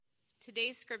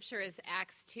Today's scripture is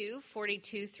Acts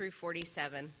 2:42 through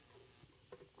 47.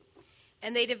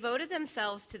 And they devoted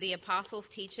themselves to the apostles'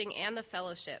 teaching and the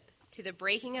fellowship, to the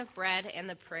breaking of bread and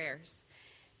the prayers.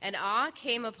 And awe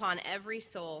came upon every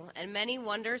soul, and many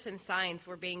wonders and signs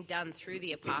were being done through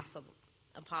the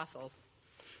apostles.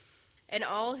 And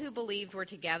all who believed were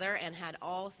together and had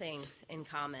all things in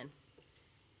common.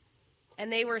 And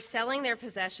they were selling their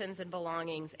possessions and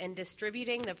belongings and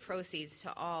distributing the proceeds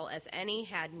to all as any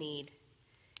had need.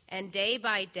 And day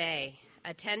by day,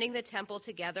 attending the temple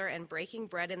together and breaking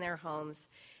bread in their homes,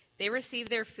 they received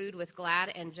their food with glad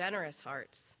and generous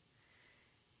hearts,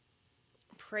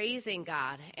 praising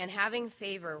God and having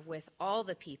favor with all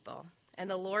the people. And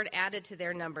the Lord added to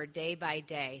their number day by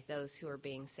day those who were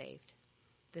being saved.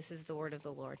 This is the word of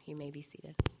the Lord. You may be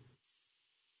seated.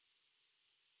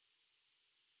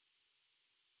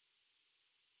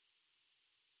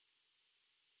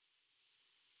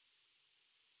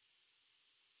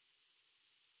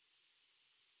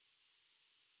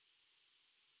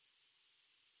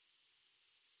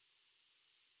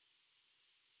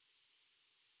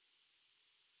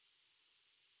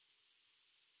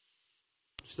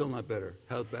 Still not better.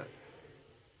 How's that?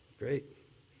 Great.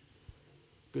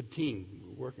 Good team.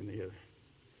 We're working together.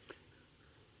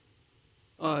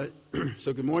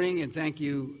 So good morning, and thank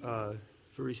you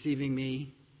for receiving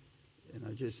me. And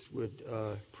I just would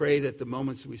pray that the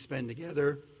moments we spend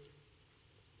together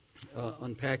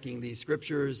unpacking these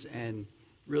scriptures and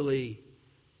really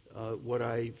what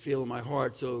I feel in my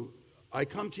heart. So I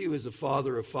come to you as a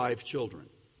father of 5 children.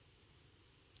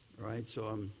 All right, so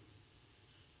I'm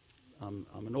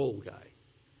an old guy.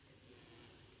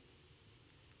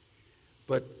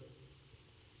 But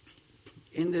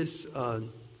in this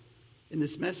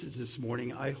message this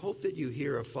morning, I hope that you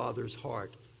hear a father's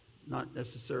heart, not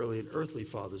necessarily an earthly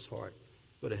father's heart,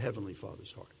 but a heavenly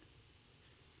father's heart.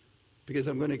 Because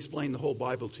I'm going to explain the whole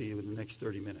Bible to you in the next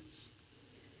 30 minutes.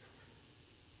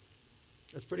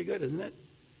 That's pretty good, isn't it?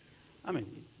 I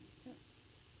mean, you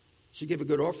should give a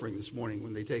good offering this morning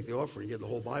when they take the offering. You get the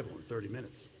whole Bible in 30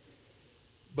 minutes.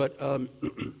 But I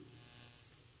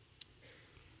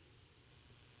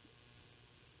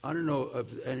don't know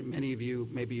if many of you,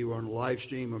 maybe you were on a live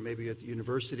stream or maybe at the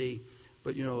university,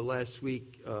 but you know, last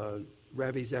week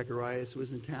Ravi Zacharias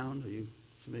was in town. Are you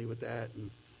familiar with that?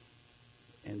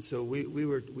 And so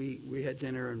we had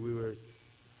dinner and we were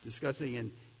discussing,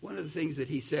 and one of the things that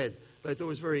he said that I thought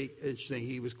was very interesting,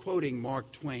 he was quoting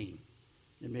Mark Twain,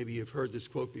 and maybe you've heard this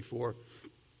quote before.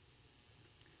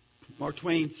 Mark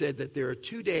Twain said that there are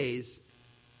 2 days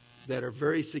that are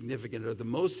very significant, or the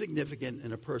most significant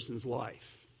in a person's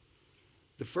life.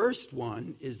 The first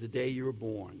one is the day you were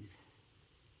born.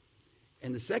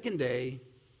 And the second day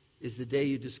is the day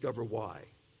you discover why.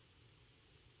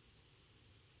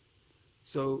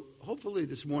 So hopefully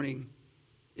this morning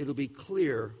it'll be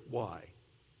clear why.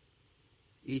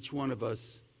 Each one of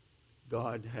us,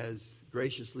 God has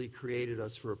graciously created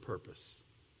us for a purpose.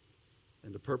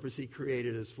 And the purpose he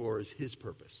created us for is his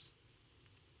purpose.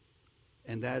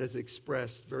 And that is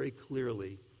expressed very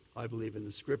clearly, I believe, in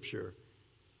the scripture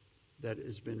that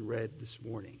has been read this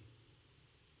morning.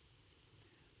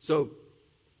 So,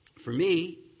 for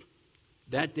me,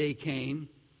 that day came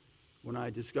when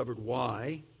I discovered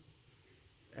why,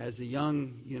 as a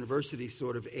young university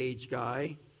sort of age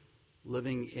guy,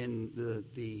 living in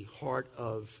the heart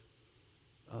of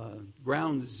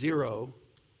ground zero,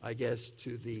 I guess,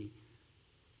 to the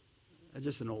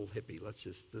just an old hippie, let's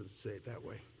just say it that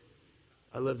way.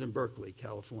 I lived in Berkeley,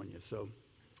 California, so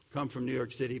come from New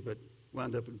York City, but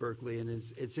wound up in Berkeley, and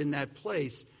it's in that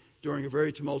place during a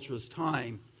very tumultuous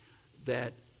time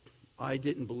that I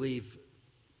didn't believe.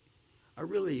 I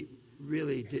really,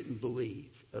 really didn't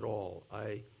believe at all.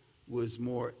 I was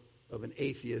more of an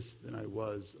atheist than I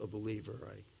was a believer.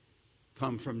 I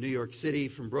come from New York City,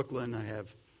 from Brooklyn. I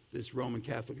have this Roman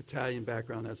Catholic Italian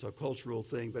background. That's a cultural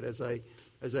thing. But as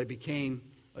I became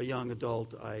a young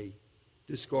adult, I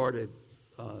discarded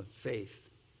faith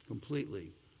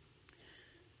completely.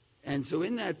 And so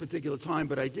in that particular time,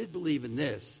 but I did believe in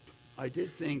this. I did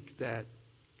think that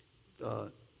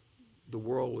the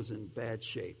world was in bad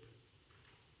shape.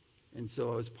 And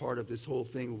so I was part of this whole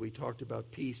thing where we talked about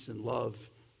peace and love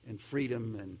and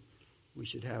freedom, and we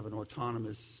should have an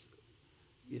autonomous,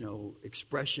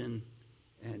 expression,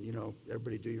 and,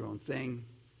 everybody do your own thing.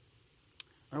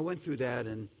 I went through that,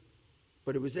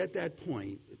 but it was at that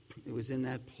point, it was in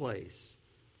that place,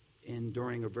 and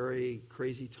during a very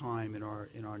crazy time in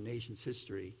our nation's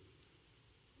history,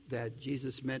 that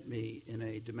Jesus met me in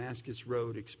a Damascus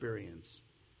Road experience.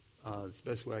 It's the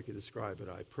best way I could describe it.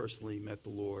 I personally met the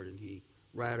Lord, and he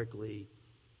radically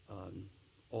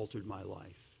altered my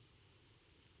life.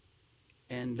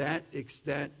 And that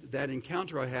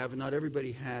encounter I have, and not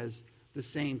everybody has the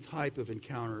same type of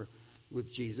encounter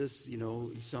with Jesus. You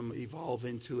know, some evolve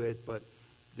into it, but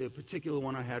the particular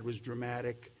one I had was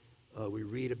dramatic. We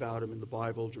read about him in the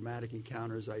Bible, dramatic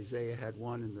encounters. Isaiah had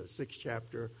one in the 6th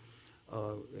chapter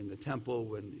in the temple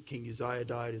when King Uzziah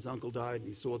died. His uncle died, and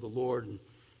he saw the Lord, and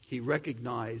he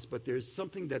recognized. But there's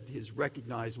something that is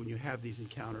recognized when you have these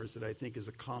encounters that I think is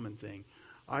a common thing.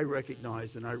 I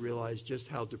recognized and I realized just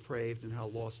how depraved and how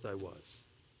lost I was.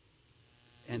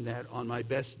 And that on my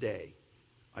best day,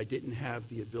 I didn't have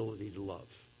the ability to love.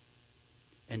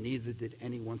 And neither did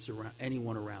anyone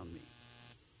around me.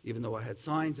 Even though I had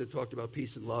signs that talked about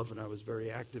peace and love and I was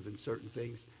very active in certain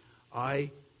things,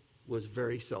 I was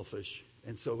very selfish,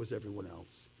 and so was everyone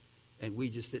else. And we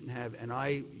just didn't have, and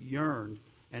I yearned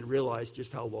and realized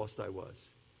just how lost I was.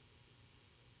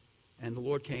 And the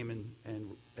Lord came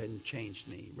and changed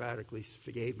me, radically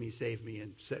forgave me, saved me,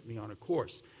 and set me on a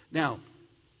course. Now,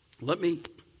 let me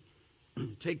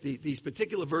take these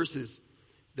particular verses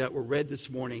that were read this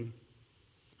morning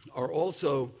are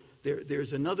also,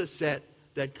 there's another set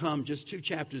that come just 2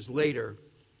 chapters later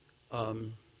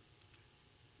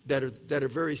that are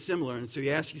very similar. And so you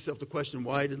ask yourself the question,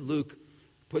 why did Luke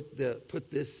put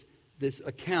this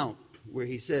account where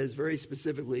he says very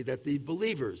specifically that the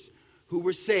believers who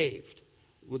were saved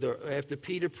after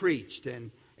Peter preached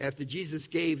and after Jesus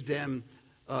gave them,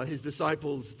 his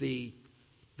disciples, the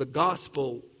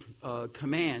gospel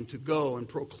command to go and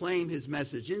proclaim his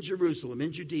message in Jerusalem,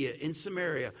 in Judea, in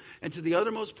Samaria, and to the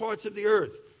uttermost parts of the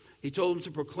earth. He told them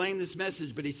to proclaim this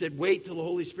message, but he said, wait till the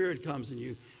Holy Spirit comes. And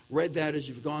you read that as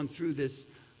you've gone through this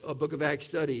book of Acts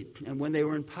study. And when they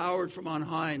were empowered from on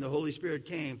high and the Holy Spirit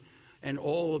came, and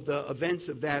all of the events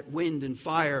of that wind and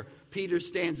fire, Peter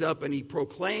stands up and he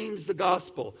proclaims the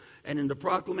gospel. And in the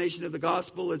proclamation of the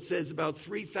gospel, it says about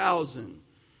 3,000.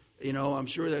 You know, I'm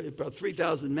sure that about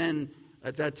 3,000 men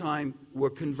at that time were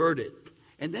converted.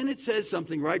 And then it says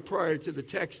something right prior to the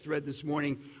text read this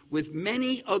morning, with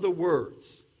many other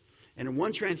words. And in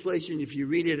one translation, if you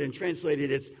read it and translate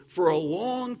it, it's for a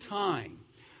long time,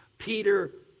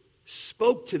 Peter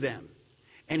spoke to them.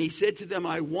 And he said to them,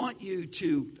 I want you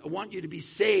to be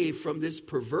saved from this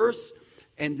perverse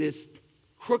and this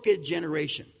crooked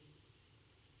generation.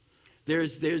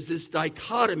 There's this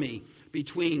dichotomy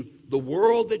between the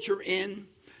world that you're in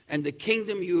and the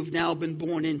kingdom you have now been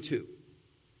born into.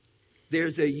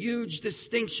 There's a huge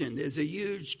distinction. There's a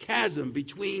huge chasm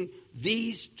between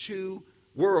these two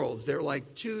worlds. They're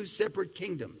like two separate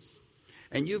kingdoms.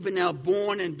 And you've been now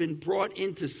born and been brought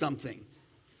into something.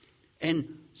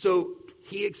 And so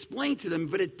he explained to them,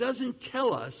 but it doesn't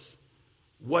tell us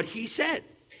what he said.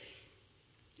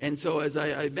 And so as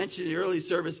I mentioned in the early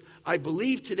service, I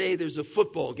believe today there's a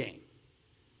football game.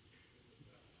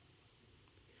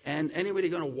 And anybody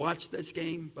going to watch this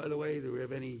game, by the way? Do we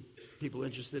have any people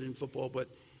interested in football? But,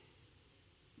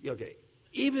 okay.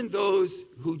 Even those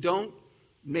who don't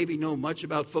maybe know much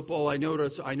about football, I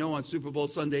know on Super Bowl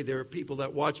Sunday there are people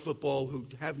that watch football who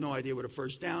have no idea what a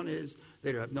first down is.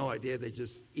 They have no idea. They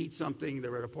just eat something.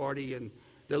 They're at a party, and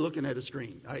they're looking at a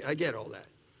screen. I get all that.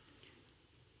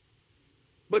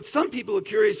 But some people are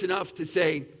curious enough to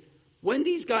say, when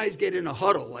these guys get in a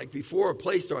huddle, like before a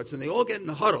play starts, and they all get in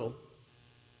the huddle,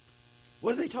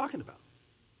 what are they talking about?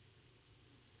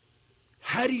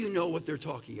 How do you know what they're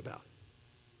talking about?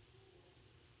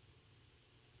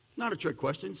 Not a trick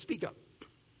question. Speak up.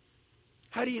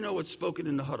 How do you know what's spoken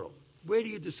in the huddle? Where do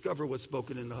you discover what's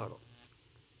spoken in the huddle?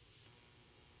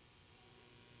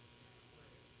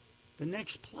 The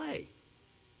next play.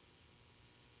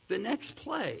 The next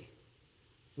play.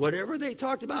 Whatever they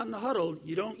talked about in the huddle,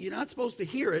 you're not supposed to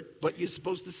hear it, but you're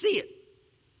supposed to see it.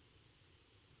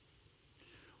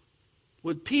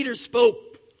 What Peter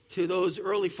spoke to those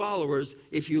early followers,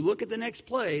 if you look at the next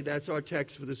play, that's our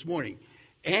text for this morning.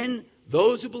 And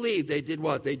those who believed, they did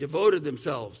what? They devoted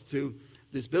themselves to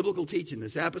this biblical teaching,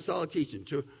 this apostolic teaching,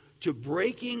 to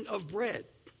breaking of bread,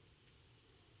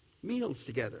 meals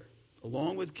together,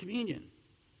 along with communion,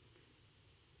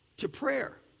 to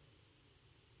prayer.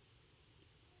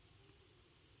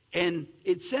 And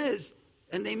it says,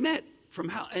 and they met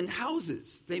in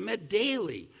houses. They met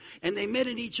daily. And they met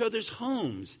in each other's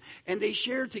homes. And they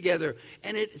shared together.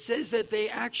 And it says that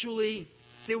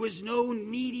there was no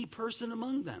needy person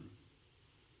among them.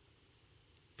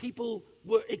 People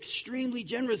were extremely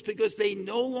generous because they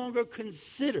no longer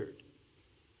considered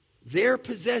their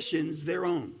possessions their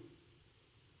own.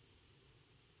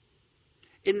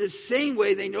 In the same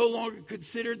way, they no longer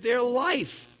considered their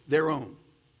life their own.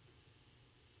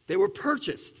 They were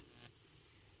purchased.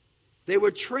 They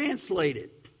were translated.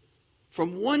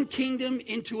 from one kingdom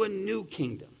into a new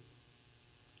kingdom,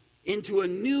 into a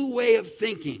new way of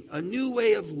thinking, a new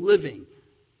way of living.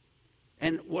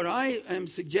 And what I am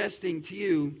suggesting to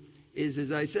you is,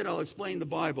 as I said, I'll explain the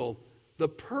Bible, the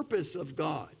purpose of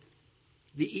God,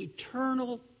 the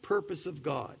eternal purpose of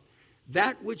God,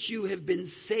 that which you have been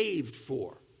saved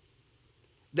for,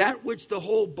 that which the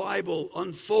whole Bible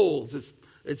unfolds.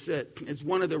 It's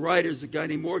one of the writers, a guy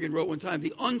named Morgan, wrote one time,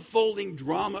 the unfolding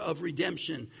drama of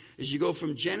redemption as you go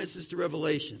from Genesis to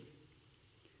Revelation.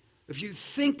 If you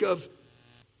think of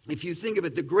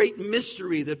it, the great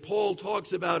mystery that Paul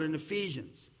talks about in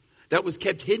Ephesians, that was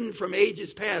kept hidden from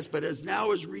ages past, but as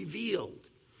now is revealed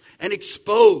and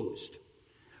exposed.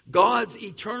 God's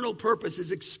eternal purpose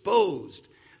is exposed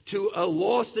to a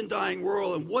lost and dying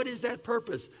world. And what is that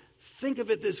purpose? Think of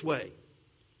it this way.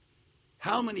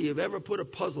 How many have ever put a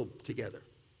puzzle together?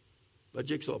 A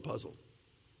jigsaw puzzle.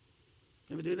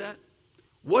 Ever do that?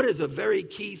 What is a very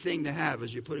key thing to have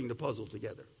as you're putting the puzzle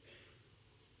together?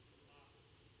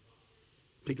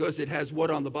 Because it has what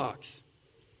on the box?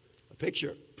 A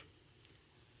picture.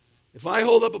 If I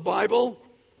hold up a Bible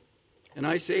and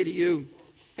I say to you,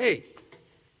 hey,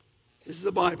 this is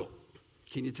a Bible.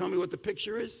 Can you tell me what the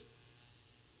picture is?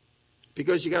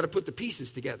 Because you got to put the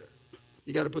pieces together.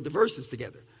 You got to put the verses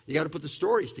together. You got to put the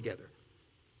stories together.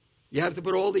 You have to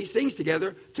put all these things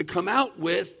together to come out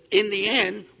with, in the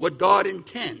end, what God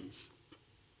intends.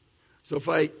 So if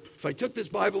I took this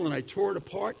Bible and I tore it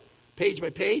apart, page by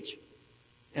page,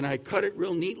 and I cut it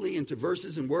real neatly into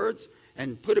verses and words,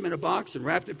 and put them in a box and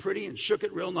wrapped it pretty and shook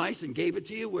it real nice and gave it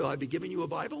to you, will I be giving you a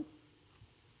Bible?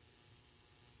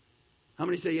 How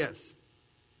many say yes?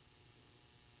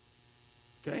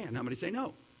 Okay, and how many say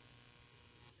no?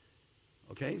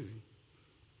 Okay.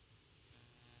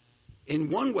 In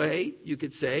one way, you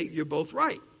could say you're both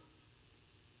right.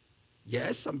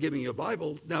 Yes, I'm giving you a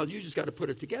Bible. Now you just got to put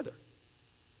it together.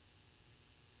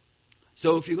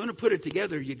 So if you're going to put it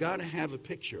together, you got to have a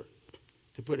picture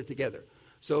to put it together.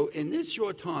 So in this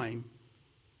short time,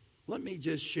 let me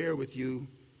just share with you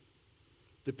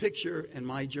the picture and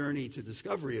my journey to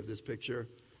discovery of this picture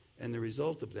and the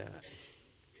result of that.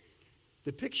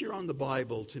 The picture on the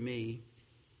Bible, to me,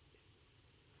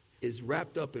 is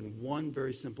wrapped up in one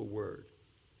very simple word: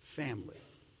 family.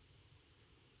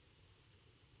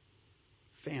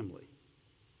 Family.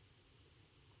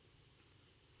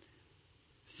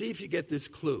 See if you get this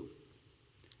clue.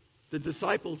 The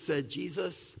disciples said,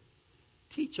 Jesus,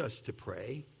 teach us to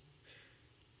pray.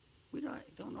 We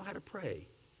don't know how to pray.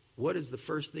 What is the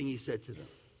first thing he said to them?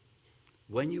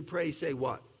 When you pray, say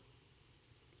what?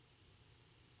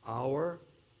 Our.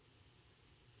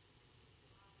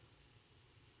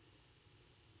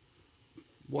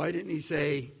 Why didn't he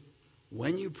say,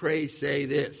 when you pray, say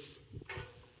this?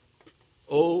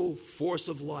 O force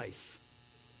of life.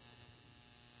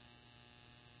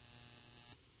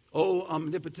 O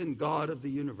omnipotent God of the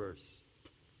universe.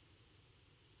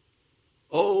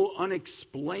 O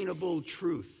unexplainable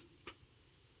truth.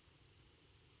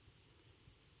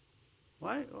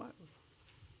 Why?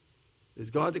 Is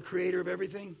God the creator of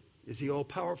everything? Is he all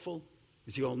powerful?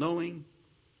 Is he all knowing?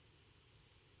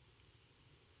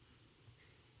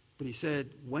 But he said,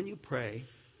 when you pray,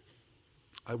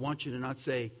 I want you to not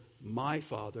say, my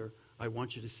Father. I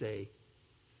want you to say,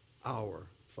 our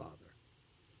Father.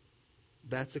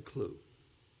 That's a clue.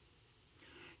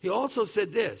 He also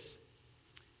said this.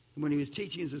 When he was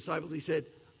teaching his disciples, he said,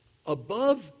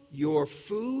 above your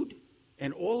food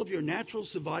and all of your natural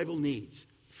survival needs,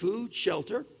 food,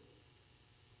 shelter,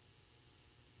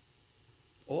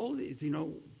 all these,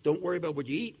 don't worry about what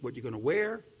you eat, what you're going to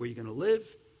wear, where you're going to live.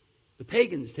 The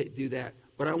pagans do that.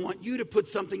 But I want you to put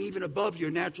something even above your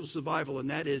natural survival, and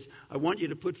that is, I want you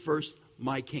to put first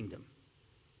my kingdom.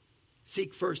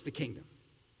 Seek first the kingdom.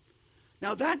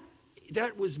 Now that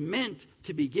was meant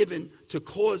to be given to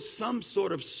cause some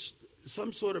sort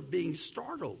of being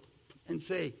startled and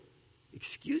say,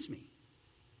 excuse me.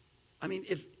 I mean,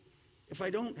 if I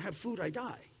don't have food, I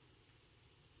die.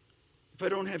 If I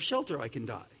don't have shelter, I can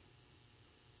die.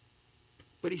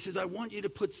 But he says, I want you to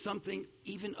put something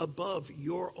even above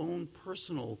your own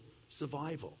personal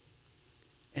survival.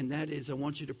 And that is, I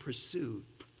want you to pursue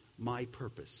my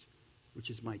purpose,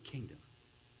 which is my kingdom.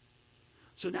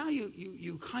 So now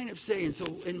you kind of say, and so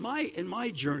in my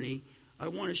journey, I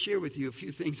want to share with you a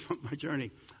few things from my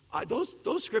journey.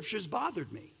 Those scriptures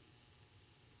bothered me.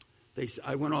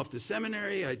 I went off to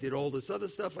seminary, I did all this other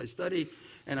stuff, I studied,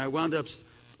 and I wound up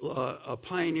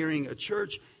pioneering a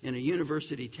church in a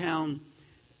university town.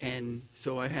 And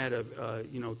so I had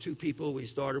two people. We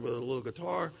started with a little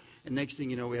guitar, and next thing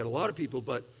you know, we had a lot of people.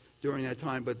 But during that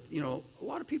time, a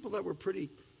lot of people that were pretty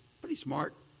pretty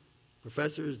smart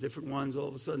professors, different ones. All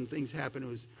of a sudden, things happened. It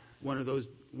was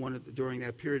during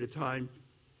that period of time.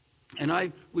 And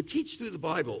I would teach through the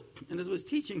Bible. And as I was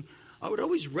teaching, I would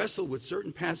always wrestle with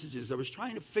certain passages. I was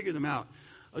trying to figure them out.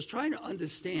 I was trying to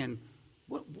understand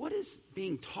what is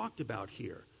being talked about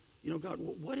here. God,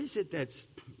 what is it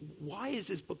why is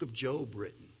this book of Job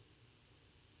written?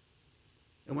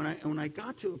 And when I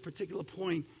got to a particular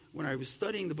point, when I was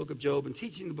studying the book of Job and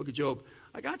teaching the book of Job,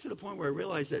 I got to the point where I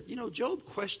realized that, Job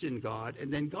questioned God,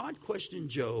 and then God questioned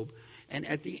Job. And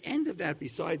at the end of that,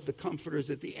 besides the comforters,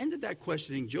 at the end of that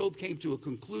questioning, Job came to a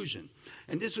conclusion.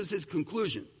 And this was his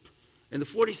conclusion. In the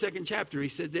 42nd chapter, he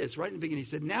said this, right in the beginning. He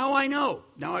said, now I know,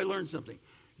 now I learned something.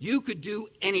 You could do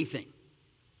anything,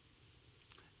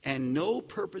 and no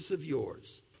purpose of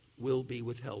yours will be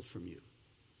withheld from you.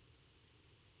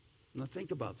 Now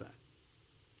think about that.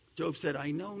 Job said,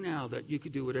 I know now that you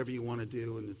could do whatever you want to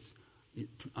do, and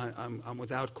I'm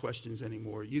without questions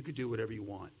anymore. You could do whatever you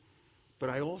want. But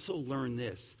I also learned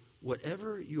this.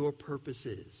 Whatever your purpose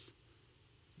is,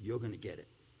 you're going to get it.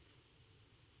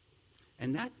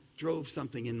 And that drove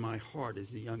something in my heart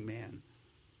as a young man.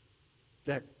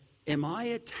 That am I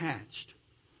attached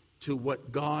to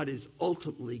what God is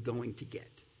ultimately going to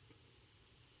get?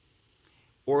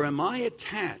 Or am I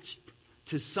attached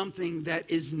to something that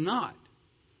is not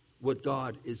what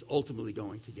God is ultimately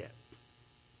going to get?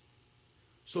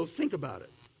 So think about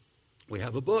it. We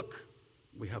have a book.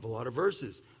 We have a lot of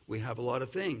verses. We have a lot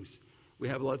of things.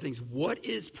 What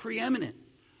is preeminent?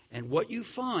 And what you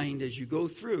find as you go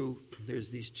through, there's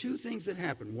these two things that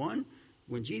happen. One,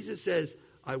 when Jesus says,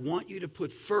 I want you to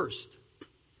put first,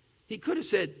 he could have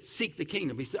said, seek the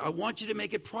kingdom. He said, I want you to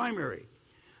make it primary.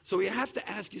 So you have to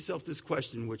ask yourself this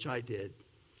question, which I did.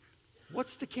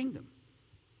 What's the kingdom?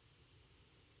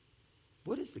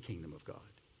 What is the kingdom of God?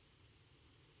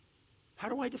 How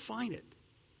do I define it?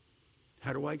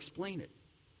 How do I explain it?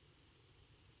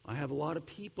 I have a lot of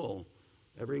people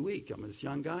every week. I'm this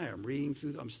young guy.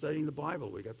 I'm studying the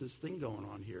Bible. We got this thing going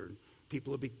on here. And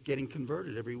people are getting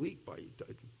converted every week by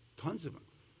tons of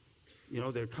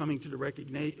them. They're coming to the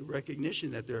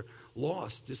recognition that they're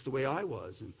lost, just the way I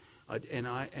was. And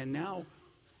now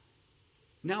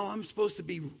I'm supposed to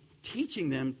be teaching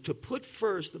them to put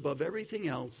first, above everything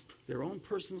else, their own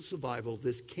personal survival,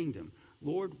 this kingdom.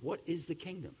 Lord, what is the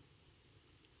kingdom?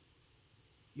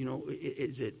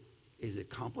 Is it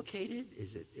complicated?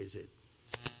 Is it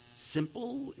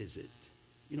simple? Is it,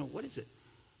 what is it?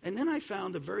 And then I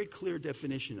found a very clear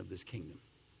definition of this kingdom.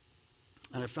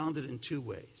 And I found it in two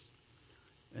ways.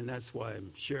 And that's why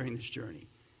I'm sharing this journey.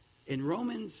 In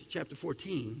Romans chapter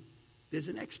 14, there's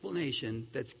an explanation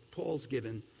that Paul's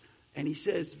given. And he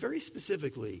says very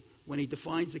specifically, when he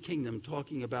defines the kingdom,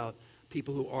 talking about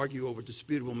people who argue over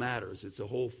disputable matters. It's a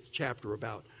whole chapter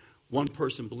about one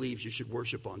person believes you should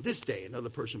worship on this day. Another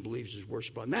person believes you should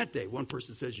worship on that day. One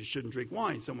person says you shouldn't drink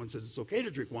wine. Someone says it's okay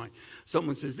to drink wine.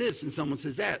 Someone says this and someone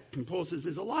says that. And Paul says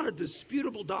there's a lot of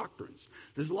disputable doctrines.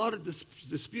 There's a lot of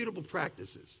disputable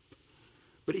practices.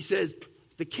 But he says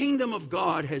the kingdom of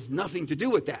God has nothing to do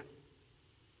with that.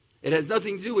 It has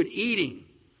nothing to do with eating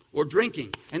or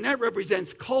drinking. And that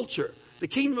represents culture. The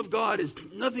kingdom of God has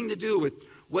nothing to do with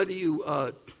whether you,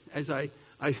 as I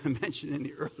mentioned in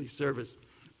the early service,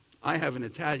 I have an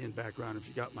Italian background, if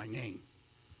you got my name.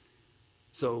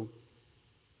 So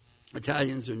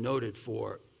Italians are noted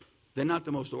they're not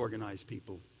the most organized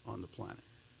people on the planet.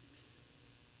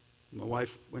 My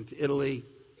wife went to Italy.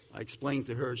 I explained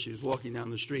to her, she was walking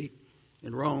down the street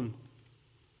in Rome.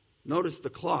 Notice the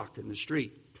clock in the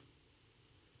street.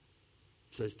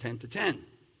 It says 10 to 10.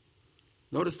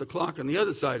 Notice the clock on the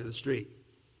other side of the street.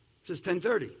 It says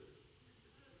 10:30.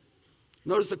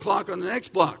 Notice the clock on the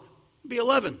next block. It'll be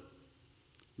 11.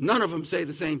 None of them say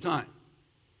the same time.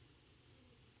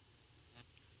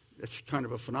 That's kind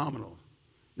of a phenomenal.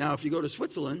 Now, if you go to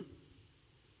Switzerland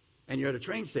and you're at a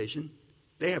train station,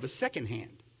 they have a second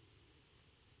hand.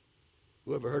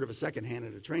 Who ever heard of a second hand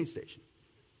at a train station?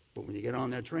 But when you get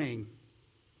on that train,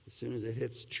 as soon as it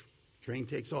hits, train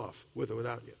takes off, with or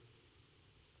without you.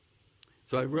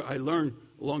 So I learned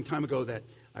a long time ago that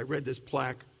I read this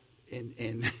plaque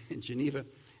in Geneva.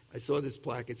 I saw this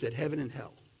plaque. It said heaven and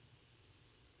hell.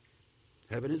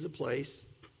 Heaven is a place.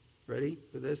 Ready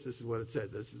for this? This is what it said.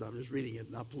 I'm just reading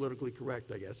it. Not politically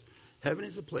correct, I guess. Heaven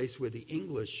is a place where the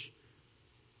English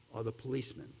are the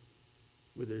policemen,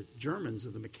 where the Germans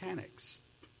are the mechanics,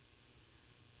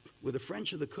 where the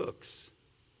French are the cooks,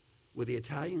 where the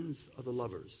Italians are the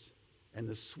lovers, and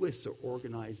the Swiss are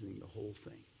organizing the whole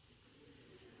thing.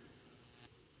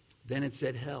 Then it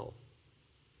said hell.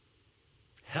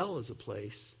 Hell is a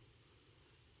place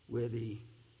where the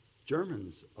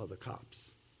Germans are the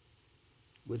cops.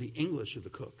 Where the English are the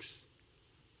cooks.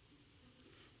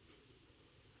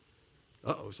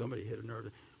 Uh-oh, somebody hit a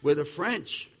nerve. Where the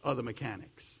French are the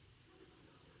mechanics.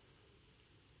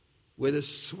 Where the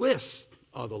Swiss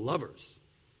are the lovers.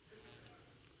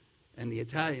 And the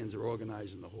Italians are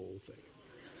organizing the whole thing.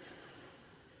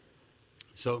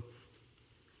 So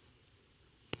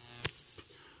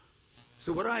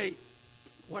what I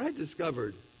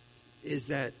discovered is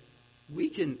that we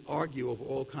can argue over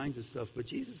all kinds of stuff, but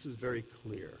Jesus was very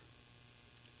clear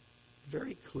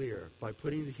by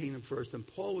putting the kingdom first. And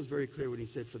Paul was very clear when he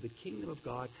said, for the kingdom of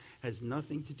God has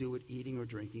nothing to do with eating or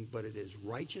drinking, but it is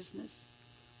righteousness,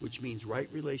 which means right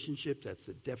relationship. That's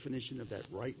the definition of that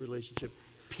right relationship.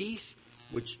 Peace,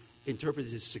 which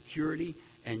interpreted as security,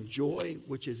 and joy,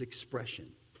 which is expression.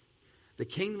 The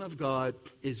kingdom of God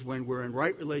is when we're in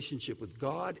right relationship with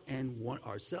God and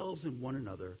ourselves and one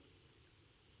another.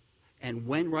 And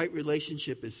when right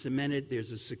relationship is cemented,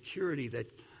 there's a security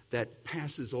that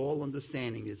passes all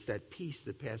understanding. It's that peace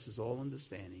that passes all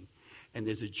understanding. And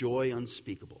there's a joy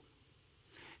unspeakable.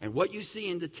 And what you see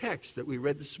in the text that we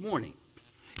read this morning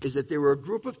is that there were a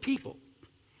group of people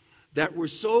that were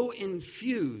so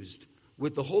infused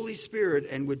with the Holy Spirit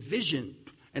and with vision,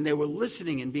 and they were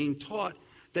listening and being taught,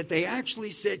 that they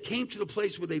actually came to the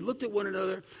place where they looked at one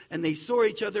another and they saw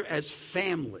each other as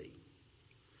family.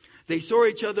 They saw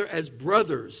each other as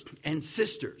brothers and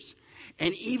sisters.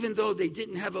 And even though they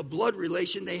didn't have a blood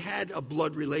relation, they had a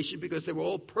blood relation because they were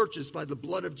all purchased by the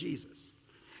blood of Jesus.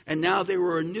 And now they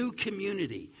were a new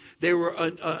community. They were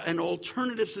an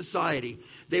alternative society.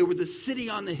 They were the city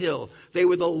on the hill. They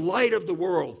were the light of the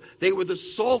world. They were the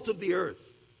salt of the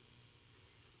earth.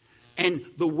 And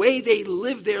the way they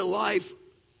lived their life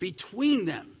between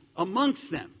them,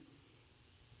 amongst them,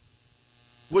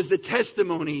 was the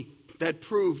testimony that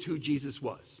proved who Jesus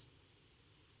was.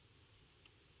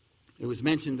 It was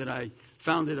mentioned that I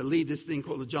founded or lead this thing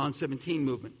called the John 17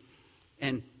 movement.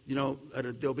 And,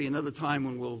 there'll be another time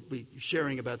when we'll be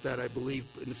sharing about that, I believe,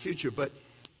 in the future. But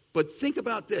think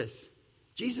about this.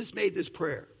 Jesus made this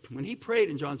prayer. When he prayed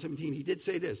in John 17, he did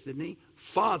say this, didn't he?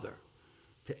 Father,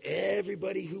 to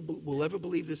everybody who will ever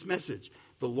believe this message,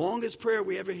 the longest prayer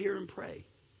we ever hear him pray.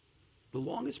 The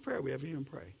longest prayer we ever hear him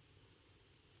pray.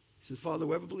 He says, Father,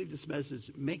 whoever believes this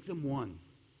message, make them one,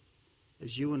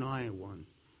 as you and I are one,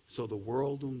 so the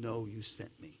world will know you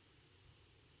sent me.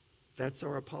 That's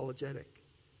our apologetic.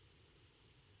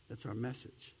 That's our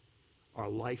message. Our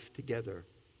life together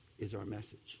is our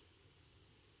message.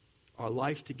 Our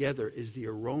life together is the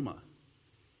aroma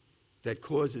that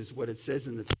causes what it says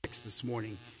in the text this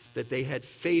morning, that they had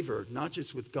favor, not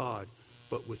just with God,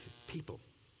 but with people.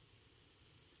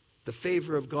 The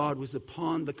favor of God was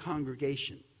upon the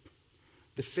congregation.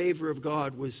 The favor of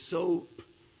God was so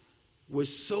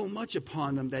much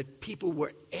upon them that people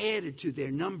were added to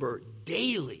their number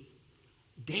daily.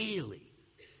 Daily.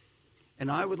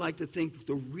 And I would like to think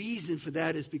the reason for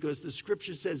that is because the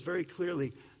scripture says very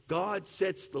clearly, God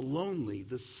sets the lonely,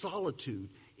 the solitude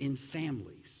in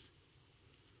families.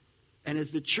 And as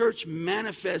the church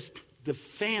manifests the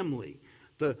family,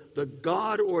 the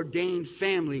God-ordained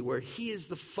family where he is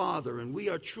the father and we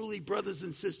are truly brothers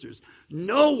and sisters,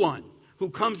 no one who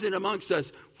comes in amongst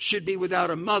us should be without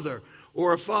a mother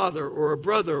or a father or a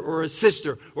brother or a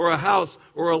sister or a house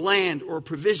or a land or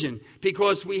provision,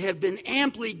 because we have been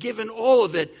amply given all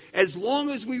of it, as long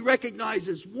as we recognize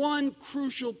this one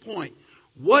crucial point.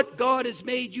 What God has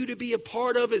made you to be a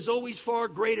part of is always far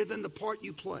greater than the part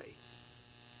you play.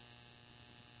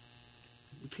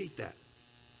 Repeat that.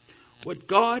 What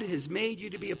God has made you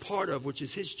to be a part of, which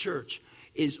is his church,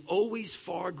 is always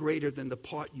far greater than the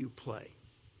part you play.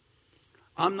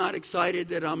 I'm not excited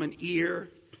that I'm an ear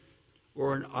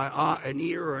or an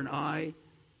ear or an eye.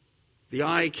 The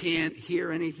eye can't hear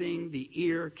anything. The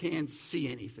ear can't see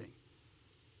anything.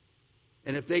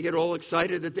 And if they get all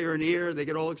excited that they're an ear, they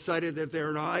get all excited that they're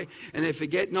an eye, and they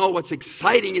forget, no, what's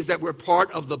exciting is that we're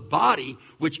part of the body,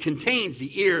 which contains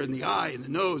the ear and the eye and the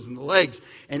nose and the legs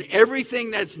and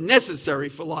everything that's necessary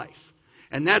for life.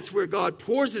 And that's where God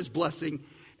pours his blessing,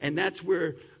 and that's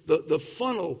where the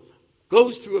funnel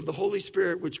goes through of the Holy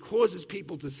Spirit, which causes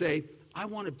people to say, I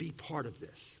want to be part of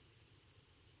this.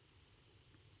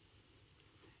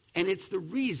 And it's the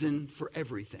reason for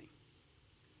everything.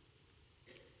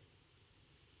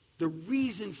 The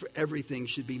reason for everything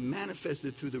should be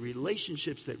manifested through the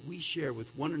relationships that we share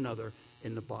with one another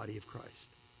in the body of Christ.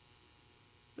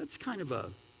 That's kind of a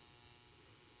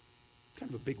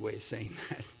big way of saying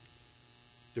that.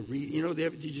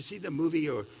 Did you see the movie,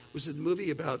 or was it the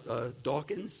movie about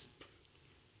Dawkins?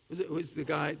 It was the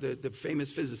guy, the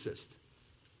famous physicist.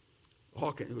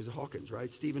 Hawkins. It was Hawkins, right?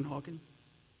 Stephen Hawkins?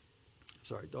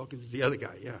 Sorry, Dawkins is the other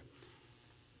guy, yeah.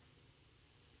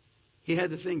 He had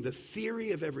the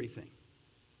theory of everything.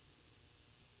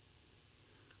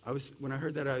 When I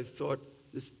heard that, I thought,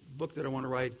 this book that I want to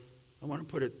write, I want to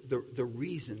put it, the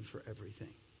reason for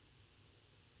everything.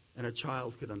 And a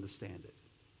child could understand it.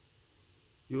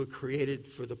 You were created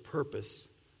for the purpose,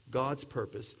 God's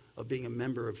purpose, of being a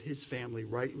member of his family,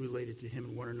 right related to him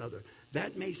and one another.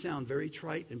 That may sound very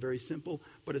trite and very simple,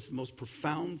 but it's the most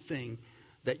profound thing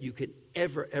that you could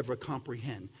ever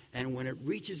comprehend. And when it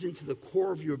reaches into the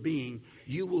core of your being,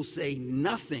 you will say,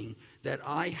 nothing that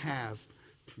I have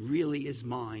really is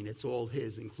mine. It's all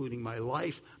his, including my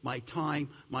life, my time,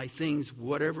 my things,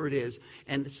 whatever it is.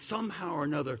 And somehow or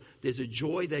another, there's a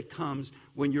joy that comes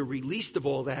when you're released of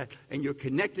all that and you're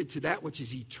connected to that which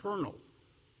is eternal.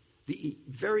 The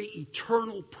very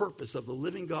eternal purpose of the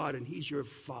living God, and he's your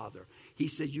Father. He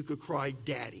said you could cry,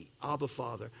 Daddy, Abba,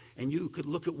 Father, and you could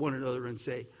look at one another and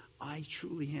say, I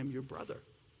truly am your brother,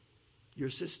 your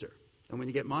sister. And when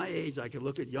you get my age, I can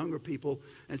look at younger people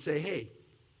and say, hey,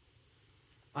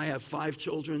 I have 5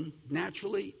 children.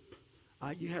 Naturally,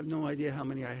 you have no idea how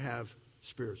many I have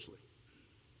spiritually.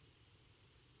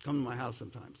 Come to my house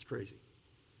sometimes. It's crazy.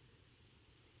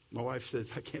 My wife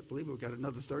says, I can't believe we've got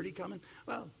another 30 coming.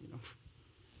 Well,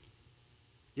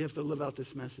 you have to live out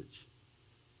this message.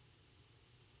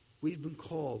 We've been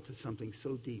called to something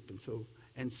so deep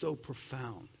and so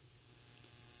profound.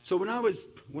 So when I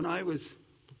was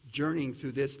journeying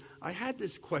through this, I had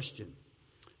this question,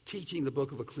 teaching the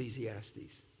book of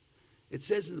Ecclesiastes. It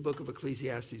says in the book of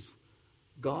Ecclesiastes,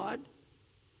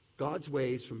 God's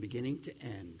ways from beginning to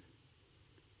end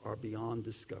are beyond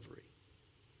discovery.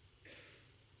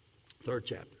 3rd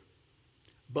chapter.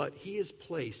 But he has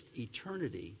placed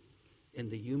eternity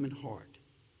in the human heart.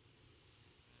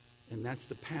 And that's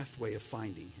the pathway of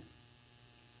finding him.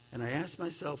 And I asked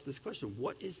myself this question,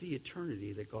 what is the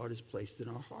eternity that God has placed in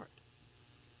our heart?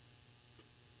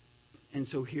 And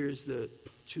so here's the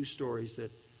 2 stories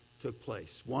that took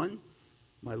place. One,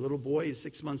 my little boy is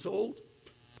 6 months old.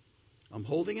 I'm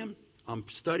holding him. I'm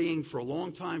studying for a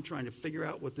long time, trying to figure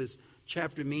out what this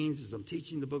chapter means as I'm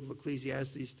teaching the book of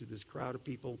Ecclesiastes to this crowd of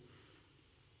people.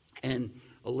 And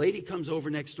a lady comes over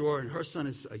next door, and her son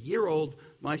is a year old.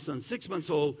 My son's 6 months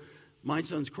old. My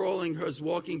son's crawling, hers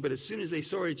walking, but as soon as they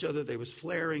saw each other, they was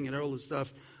flaring and all this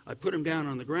stuff. I put him down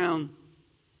on the ground,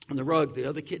 on the rug, the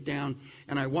other kid down,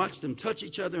 and I watched them touch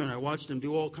each other, and I watched them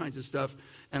do all kinds of stuff.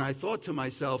 And I thought to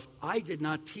myself, I did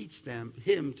not teach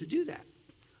him to do that.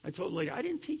 I told the lady, I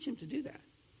didn't teach him to do that.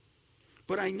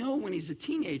 But I know when he's a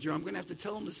teenager, I'm going to have to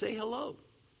tell him to say hello.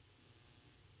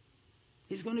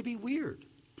 He's going to be weird.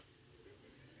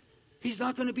 He's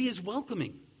not going to be as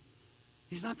welcoming.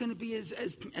 He's not going to be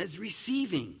as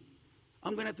receiving.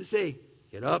 I'm going to have to say,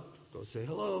 get up, go say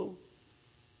hello.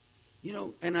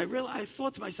 And I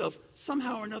thought to myself,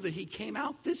 somehow or another he came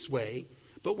out this way,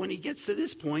 but when he gets to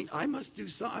this point, I must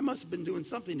have been doing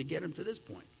something to get him to this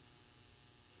point.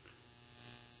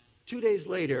 2 days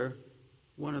later,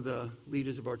 one of the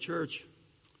leaders of our church,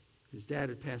 his dad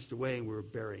had passed away, and we were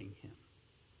burying him.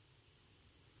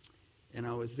 And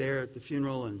I was there at the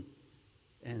funeral,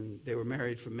 and they were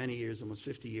married for many years, almost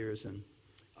 50 years, and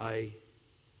I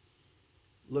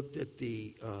looked at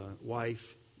the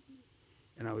wife,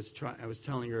 and I was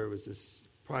telling her it was this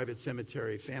private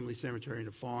cemetery, family cemetery in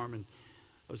a farm, and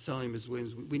I was telling Ms.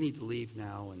 Williams, we need to leave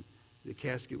now, and the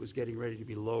casket was getting ready to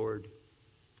be lowered.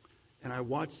 And I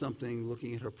watched something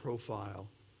looking at her profile.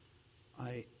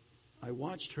 I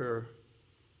watched her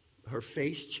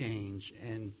face change,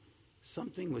 and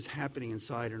something was happening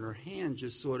inside, and her hand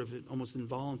just sort of almost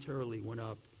involuntarily went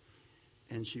up,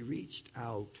 and she reached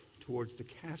out towards the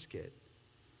casket,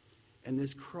 and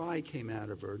this cry came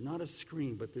out of her, not a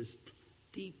scream, but this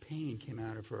deep pain came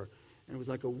out of her, and it was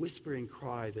like a whispering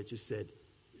cry that just said,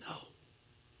 no,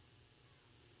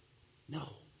 no.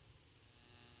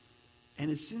 And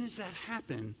as soon as that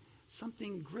happened,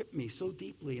 something gripped me so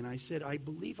deeply, and I said, I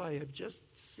believe I have just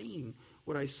seen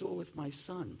what I saw with my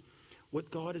son, what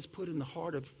God has put in the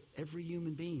heart of every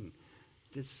human being.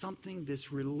 There's something,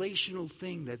 this relational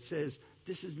thing that says,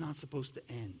 this is not supposed to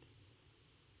end.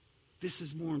 This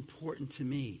is more important to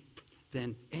me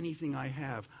than anything I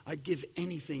have. I'd give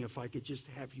anything if I could just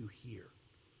have you here.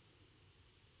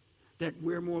 That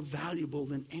we're more valuable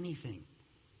than anything.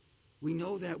 We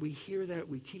know that, we hear that,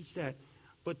 we teach that,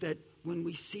 but that when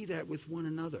we see that with one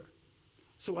another.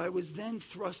 So I was then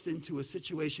thrust into a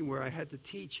situation where I had to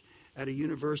teach at a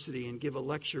university and give a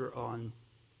lecture on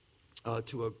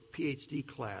to a PhD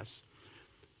class.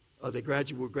 They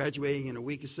were graduating in a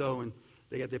week or so, and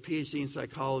they got their PhD in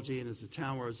psychology, and it's a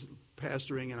town where it's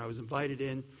pastoring, and I was invited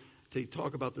in to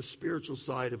talk about the spiritual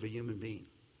side of a human being.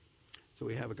 So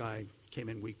we have a guy came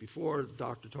in a week before, the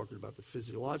doctor talking about the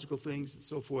physiological things and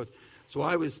so forth. So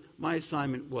my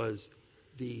assignment was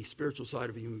the spiritual side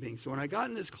of a human being. So when I got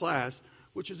in this class,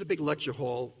 which was a big lecture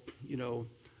hall,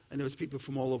 and there was people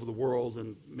from all over the world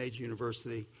and major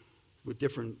university with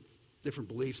different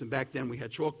beliefs. And back then we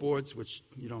had chalkboards, which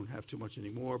you don't have too much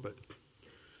anymore. But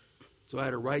so I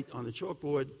had to write on the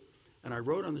chalkboard, and I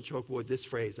wrote on the chalkboard this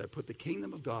phrase. I put the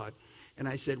kingdom of God, and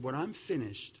I said, when I'm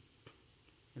finished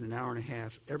in an hour and a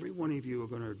half, every one of you are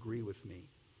going to agree with me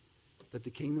that the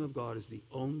kingdom of God is the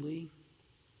only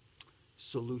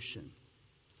solution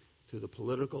to the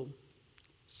political,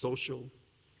 social,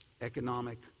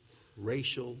 economic,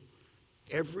 racial,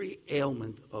 every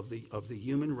ailment of the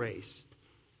human race.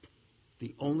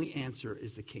 The only answer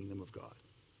is the kingdom of God.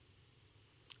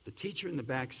 The teacher in the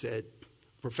back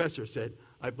professor said,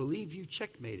 I believe you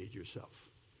checkmated yourself.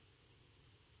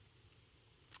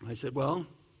 I said, well,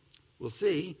 we'll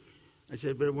see. I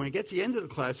said, but when it gets to the end of the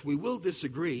class, we will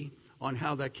disagree on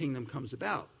how that kingdom comes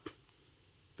about.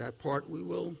 That part we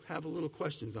will have a little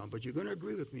questions on, but you're going to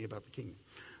agree with me about the kingdom.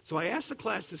 So I asked the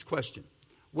class this question.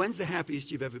 When's the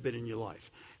happiest you've ever been in your life?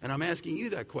 And I'm asking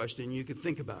you that question. You can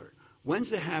think about it.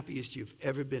 When's the happiest you've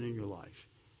ever been in your life?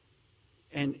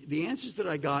 And the answers that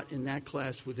I got in that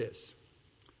class were this.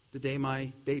 The day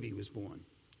my baby was born.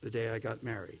 The day I got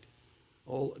married.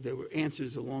 There were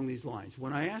answers along these lines.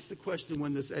 When I asked the question,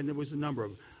 and there was a number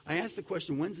of them, I asked the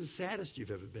question, when's the saddest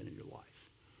you've ever been in your life?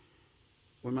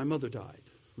 When my mother died.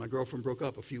 My girlfriend broke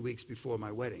up a few weeks before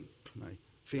my wedding, my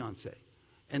fiance.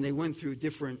 And they went through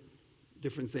different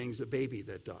things, a baby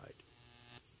that died.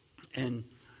 And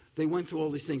they went through all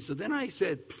these things. So then I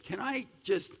said, can I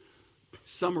just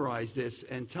summarize this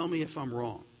and tell me if I'm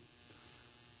wrong?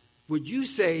 Would you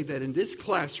say that in this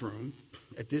classroom,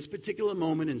 at this particular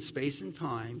moment in space and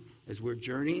time, as we're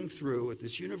journeying through at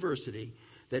this university,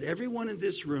 that everyone in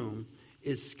this room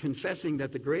is confessing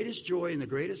that the greatest joy and the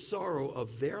greatest sorrow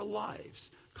of their lives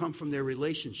come from their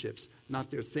relationships, not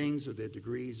their things or their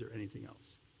degrees or anything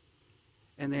else?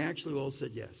 And they actually all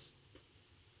said yes.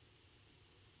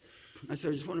 I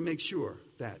said, I just want to make sure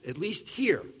that, at least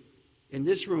here, in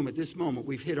this room, at this moment,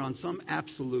 we've hit on some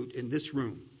absolute in this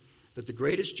room, that the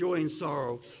greatest joy and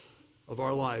sorrow of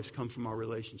our lives come from our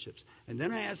relationships. And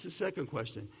then I asked the second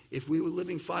question. If we were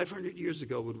living 500 years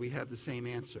ago, would we have the same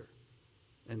answer?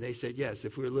 And they said yes.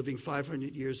 If we were living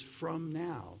 500 years from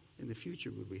now, in the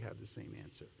future, would we have the same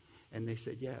answer? And they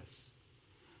said yes.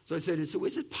 So I said, so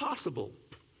is it possible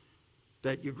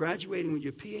that you're graduating with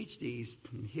your PhDs,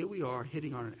 and here we are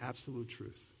hitting on an absolute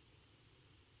truth?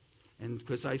 And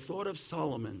because I thought of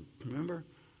Solomon, remember?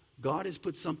 God has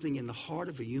put something in the heart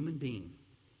of a human being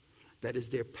that is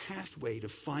their pathway to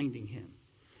finding him.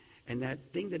 And that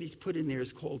thing that he's put in there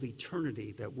is called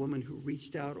eternity, that woman who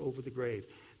reached out over the grave.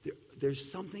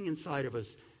 There's something inside of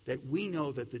us that we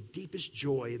know that the deepest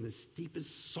joy and the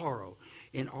deepest sorrow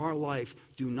in our life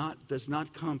does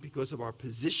not come because of our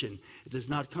position. It does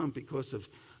not come because of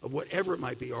whatever it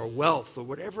might be, our wealth or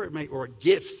whatever it might, or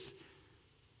gifts.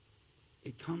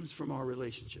 It comes from our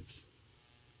relationships.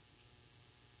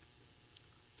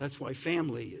 That's why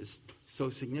family is so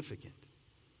significant.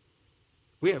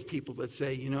 We have people that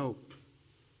say, I don't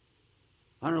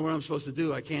know what I'm supposed to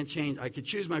do. I can't change. I could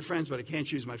choose my friends, but I can't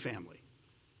choose my family.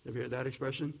 Have you heard that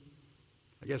expression?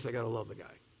 I guess I got to love the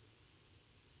guy.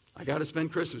 I got to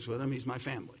spend Christmas with him. He's my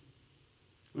family.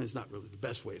 I mean, it's not really the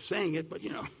best way of saying it, but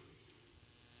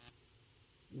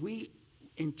we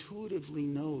intuitively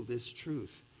know this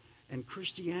truth. And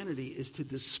Christianity is to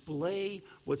display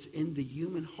what's in the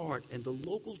human heart. And the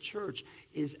local church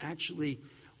is actually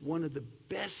one of the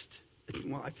best,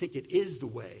 well, I think it is the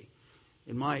way,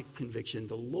 in my conviction,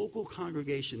 the local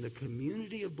congregation, the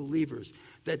community of believers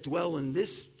that dwell in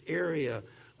this area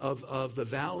of the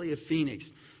Valley of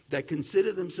Phoenix, that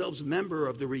consider themselves member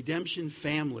of the redemption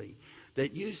family,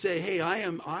 that you say, hey,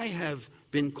 I have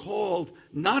been called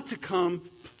not to come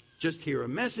just hear a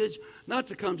message, not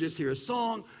to come just hear a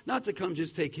song, not to come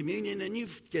just take communion. And you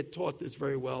get taught this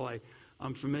very well.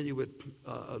 I'm familiar with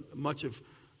much of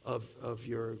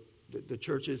the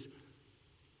churches,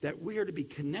 that we are to be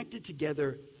connected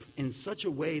together in such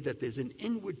a way that there's an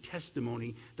inward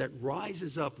testimony that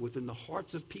rises up within the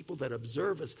hearts of people that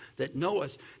observe us, that know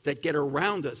us, that get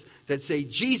around us, that say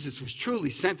Jesus was truly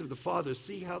sent of the Father.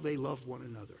 See how they love one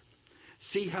another.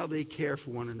 See how they care for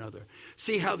one another.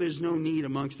 See how there's no need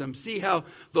amongst them. See how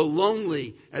the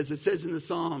lonely, as it says in the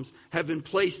Psalms, have been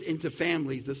placed into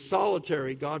families. The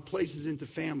solitary, God places into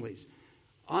families.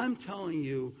 I'm telling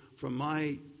you, from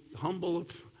my humble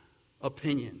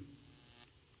opinion,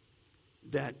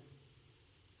 that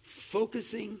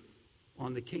focusing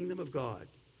on the kingdom of God,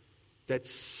 that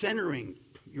centering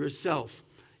yourself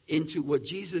into what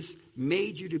Jesus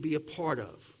made you to be a part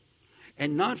of,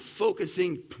 and not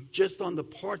focusing just on the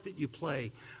part that you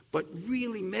play, but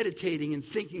really meditating and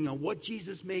thinking on what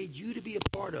Jesus made you to be a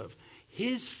part of,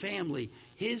 his family,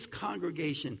 his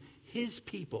congregation, his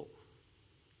people.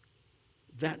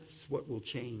 That's what will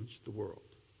change the world.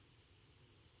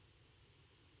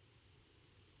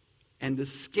 And the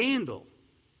scandal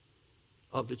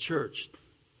of the church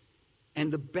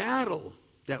and the battle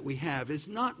that we have is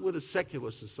not with a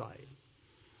secular society.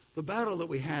 The battle that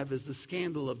we have is the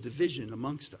scandal of division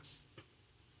amongst us.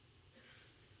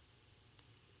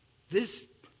 This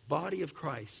body of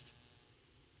Christ,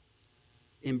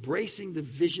 embracing the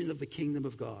vision of the kingdom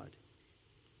of God,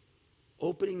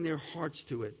 opening their hearts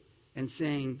to it, and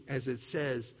saying, as it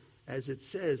says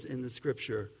in the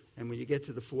scripture, and when you get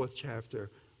to the 4th chapter,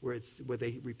 where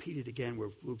they repeat it again, where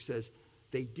Luke says,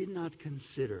 they did not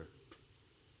consider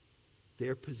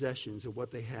their possessions or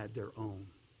what they had their own.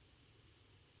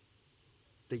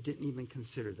 They didn't even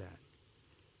consider that.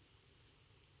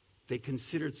 They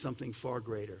considered something far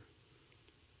greater.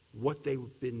 What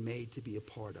they've been made to be a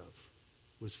part of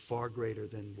was far greater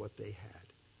than what they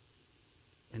had.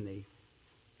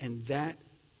 And that,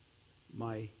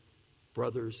 my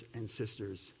brothers and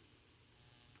sisters,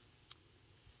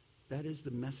 that is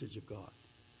the message of God.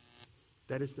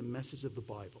 That is the message of the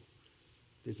Bible.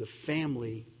 There's a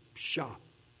family shop.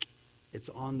 It's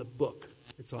on the book.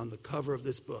 It's on the cover of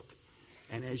this book.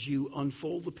 And as you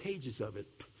unfold the pages of it,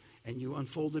 and you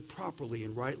unfold it properly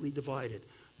and rightly divide it,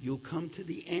 you'll come to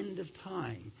the end of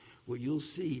time where you'll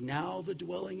see now the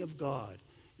dwelling of God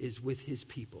is with his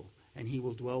people, and he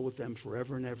will dwell with them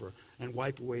forever and ever and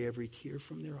wipe away every tear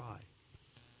from their eye.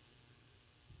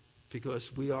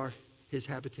 Because we are his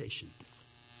habitation.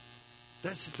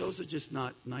 Those are just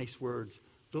not nice words.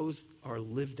 Those are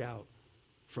lived out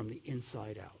from the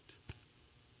inside out.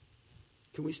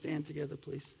 Can we stand together,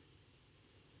 please?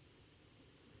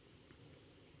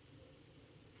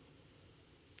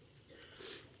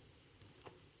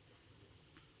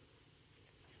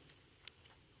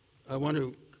 I want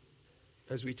to,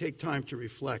 as we take time to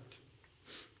reflect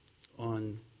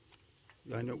on,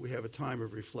 I know we have a time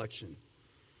of reflection.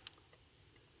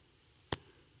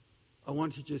 I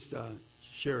want to just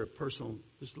share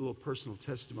just a little personal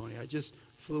testimony. I just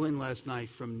flew in last night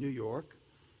from New York,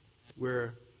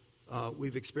 where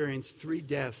we've experienced 3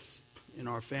 deaths in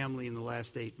our family in the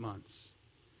last 8 months.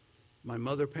 My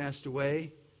mother passed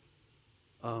away.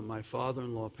 My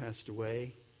father-in-law passed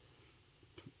away.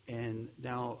 And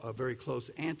now a very close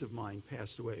aunt of mine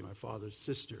passed away, my father's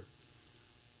sister.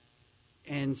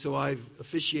 And so I've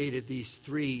officiated these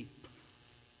 3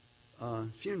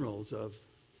 funerals of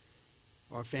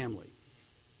our family.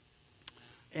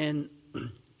 And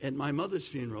at my mother's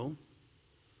funeral,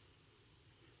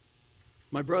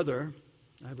 my brother,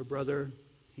 I have a brother,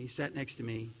 he sat next to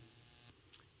me,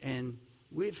 and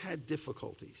we've had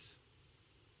difficulties.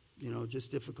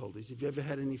 Just difficulties. Have you ever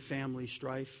had any family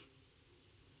strife?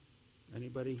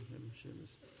 Anybody ever share this?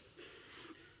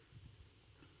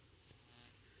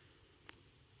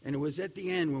 And it was at the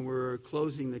end when we were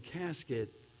closing the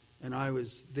casket, and I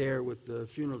was there with the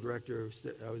funeral director.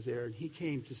 I was there, and he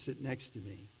came to sit next to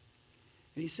me.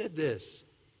 And he said this.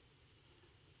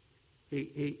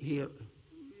 He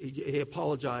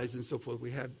apologized and so forth.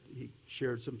 He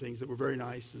shared some things that were very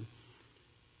nice.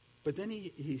 But then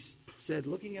he said,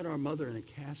 looking at our mother in a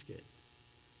casket,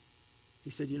 he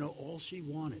said, all she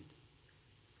wanted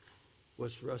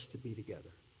was for us to be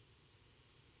together.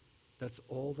 That's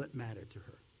all that mattered to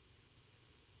her.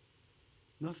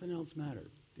 Nothing else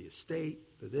mattered. The estate,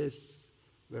 the this,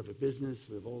 we have a business,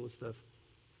 we have all this stuff.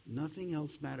 Nothing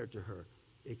else mattered to her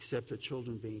except the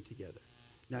children being together.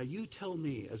 Now you tell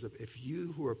me, if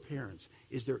you who are parents,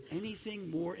 is there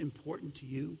anything more important to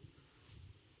you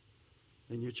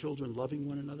than your children loving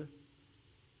one another?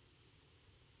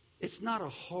 This is not a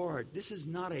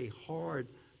hard,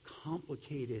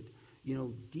 complicated,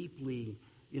 deeply,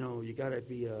 you got to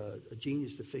be a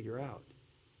genius to figure out.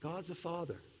 God's a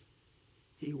father.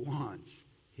 He wants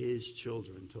his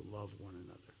children to love one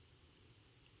another.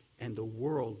 And the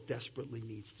world desperately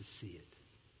needs to see it.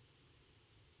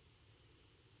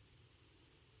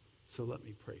 So let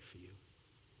me pray for you.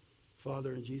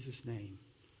 Father, in Jesus' name,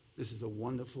 this is a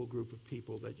wonderful group of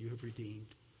people that you have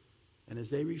redeemed. And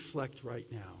as they reflect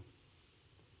right now,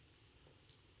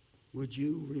 would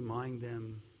you remind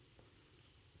them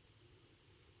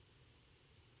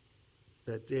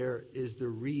that there is the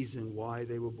reason why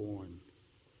they were born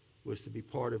was to be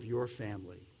part of your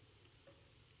family.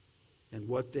 And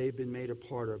what they've been made a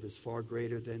part of is far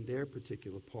greater than their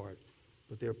particular part,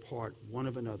 but they're part one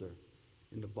of another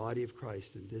in the body of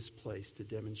Christ in this place to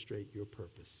demonstrate your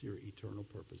purpose, your eternal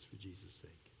purpose for Jesus'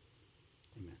 sake.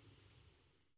 Amen.